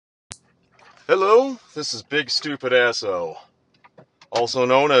Hello, this is Big Stupid Asso, also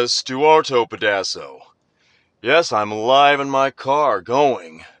known as Stuarto Pedasso. Yes, I'm live in my car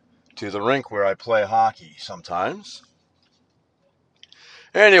going to the rink where I play hockey sometimes.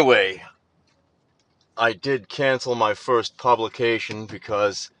 Anyway, I did cancel my first publication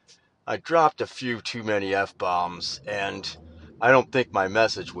because I dropped a few too many F-bombs and I don't think my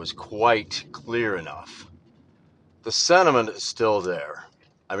message was quite clear enough. The sentiment is still there.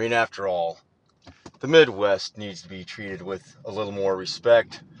 I mean, after all, the Midwest needs to be treated with a little more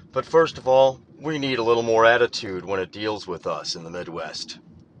respect, but first of all, we need a little more attitude when it deals with us in the Midwest.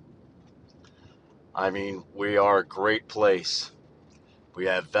 I mean, we are a great place. We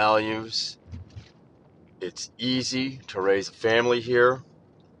have values. It's easy to raise a family here.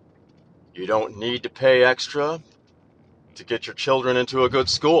 You don't need to pay extra to get your children into a good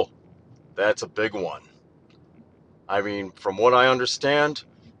school. That's a big one. I mean, from what I understand,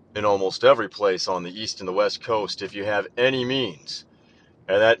 in almost every place on the East and the West Coast, if you have any means,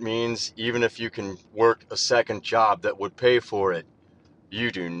 and that means even if you can work a second job that would pay for it,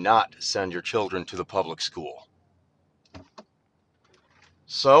 you do not send your children to the public school.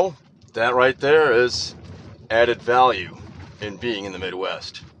 So, that right there is added value in being in the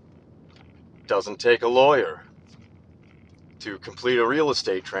Midwest. Doesn't take a lawyer to complete a real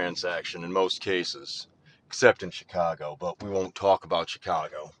estate transaction in most cases, except in Chicago, but we won't talk about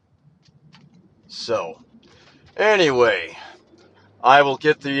Chicago. So, anyway, I will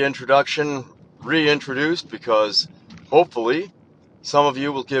get the introduction reintroduced because hopefully some of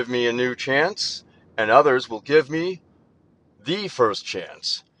you will give me a new chance and others will give me the first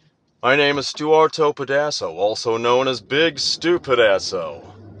chance. My name is Stuarto Pedasso, also known as Big Stupidasso.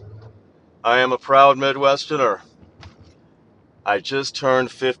 I am a proud Midwesterner. I just turned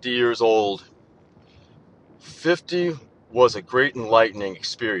 50 years old. 50 was a great enlightening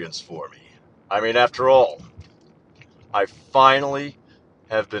experience for me. I mean, after all, I finally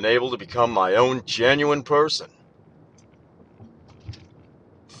have been able to become my own genuine person.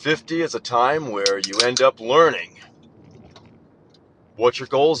 50 is a time where you end up learning what your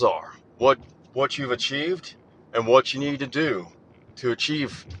goals are, what you've achieved, and what you need to do to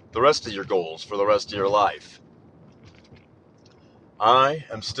achieve the rest of your goals for the rest of your life. I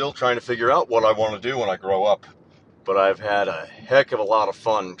am still trying to figure out what I want to do when I grow up, but I've had a heck of a lot of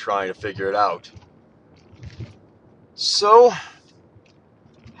fun trying to figure it out. So,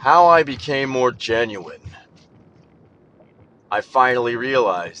 how I became more genuine. I finally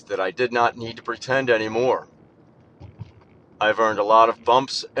realized that I did not need to pretend anymore. I've earned a lot of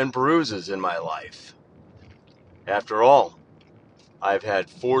bumps and bruises in my life. After all, I've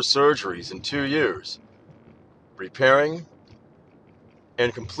had 4 surgeries in 2 years, repairing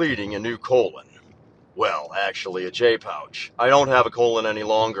and completing a new colon. Well, actually a J-pouch. I don't have a colon any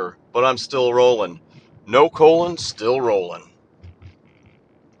longer, but I'm still rolling. No colon, still rolling.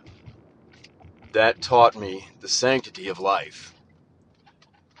 That taught me the sanctity of life,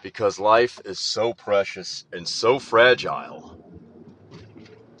 because life is so precious and so fragile.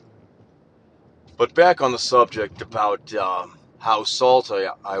 But back on the subject about how salty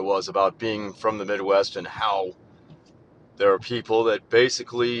I was about being from the Midwest and how there are people that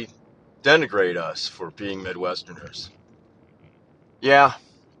basically denigrate us for being Midwesterners. Yeah,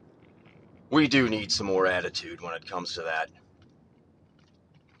 we do need some more attitude when it comes to that.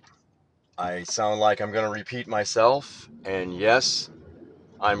 I sound like I'm going to repeat myself, and yes,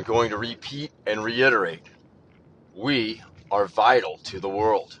 I'm going to repeat and reiterate. We are vital to the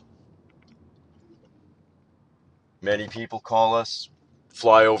world. Many people call us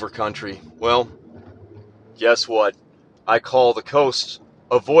flyover country. Well, guess what? I call the coast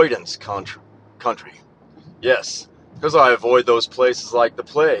avoidance country. Yes, because I avoid those places like the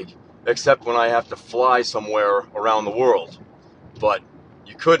plague, except when I have to fly somewhere around the world. But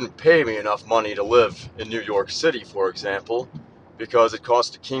you couldn't pay me enough money to live in New York City, for example, because it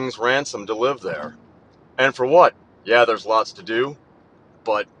cost a king's ransom to live there. And for what? Yeah, there's lots to do,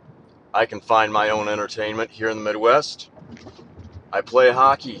 but I can find my own entertainment here in the Midwest. I play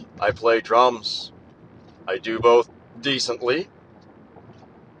hockey, I play drums, I do both decently.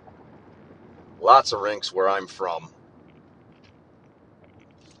 Lots of rinks where I'm from.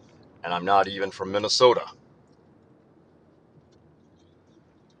 And I'm not even from Minnesota.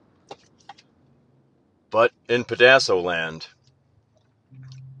 But in Pedasso land,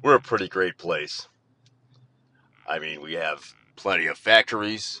 we're a pretty great place. I mean, we have plenty of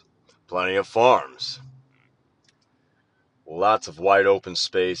factories, plenty of farms, lots of wide open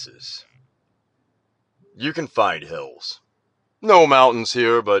spaces. You can find hills. No mountains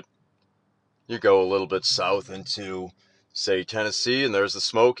here, but you go a little bit south into, say, Tennessee, and there's the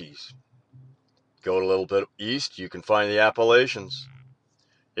Smokies. Go a little bit east, you can find the Appalachians.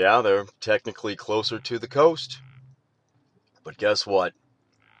 Yeah, they're technically closer to the coast. But guess what?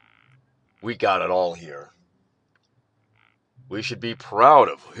 We got it all here. We should be proud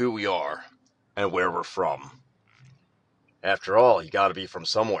of who we are and where we're from. After all, you gotta be from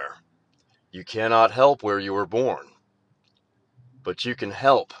somewhere. You cannot help where you were born, but you can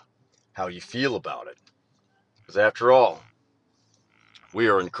help how you feel about it. Because after all, we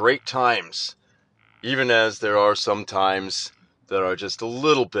are in great times, even as there are some times that are just a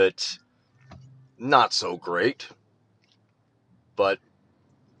little bit not so great. But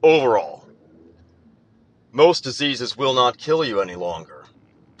overall, most diseases will not kill you any longer.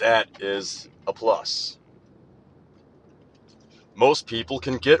 That is a plus. Most people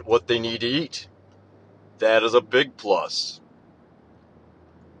can get what they need to eat. That is a big plus.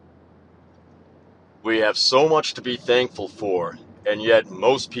 We have so much to be thankful for, and yet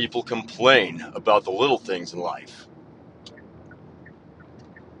most people complain about the little things in life.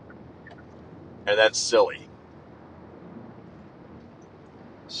 And that's silly.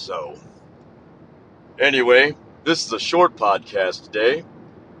 So, anyway, this is a short podcast today.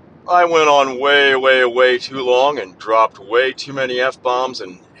 I went on way too long and dropped way too many F-bombs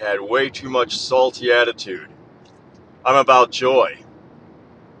and had way too much salty attitude. I'm about joy.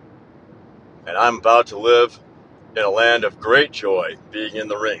 And I'm about to live in a land of great joy, being in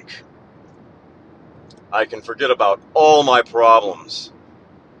the rink. I can forget about all my problems,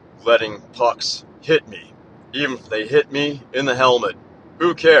 letting pucks hit me. Even if they hit me in the helmet,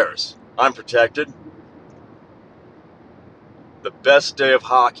 who cares? I'm protected. The best day of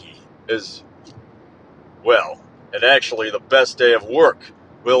hockey is, well, and actually the best day of work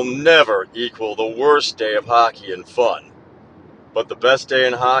will never equal the worst day of hockey and fun. But the best day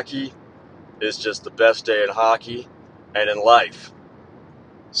in hockey is just the best day in hockey and in life.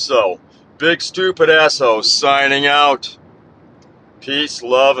 So, Big Stupid Asso signing out. Peace,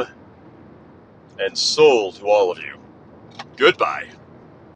 love, and soul to all of you. Goodbye.